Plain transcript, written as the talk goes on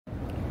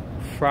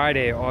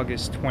Friday,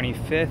 August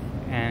 25th,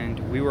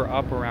 and we were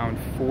up around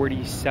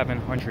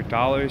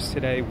 $4,700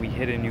 today. We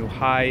hit a new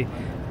high.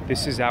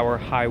 This is our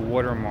high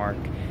water mark.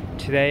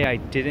 Today I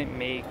didn't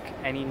make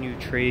any new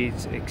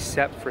trades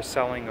except for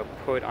selling a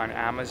put on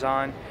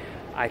Amazon.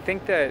 I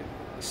think that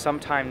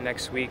sometime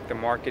next week the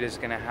market is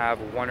going to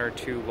have one or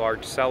two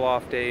large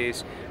sell-off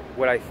days.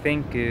 What I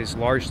think is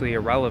largely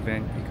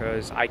irrelevant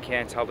because I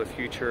can't tell the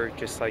future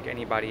just like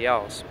anybody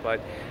else.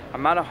 But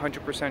I'm not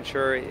 100%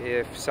 sure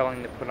if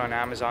selling the put on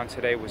Amazon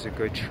today was a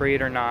good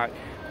trade or not.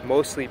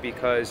 Mostly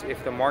because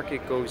if the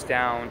market goes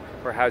down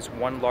or has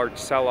one large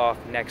sell-off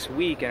next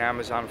week and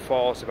Amazon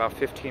falls about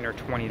 $15 or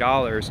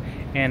 $20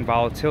 and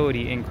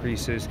volatility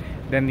increases,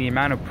 then the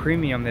amount of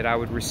premium that I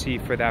would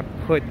receive for that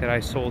put that I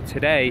sold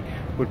today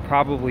would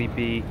probably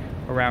be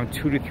around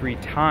 2 to 3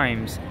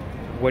 times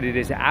what it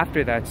is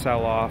after that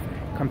sell-off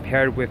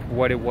compared with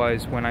what it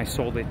was when I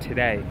sold it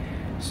today.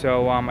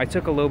 So I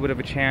took a little bit of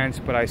a chance,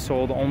 but I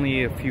sold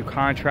only a few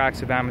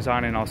contracts of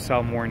Amazon and I'll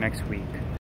sell more next week.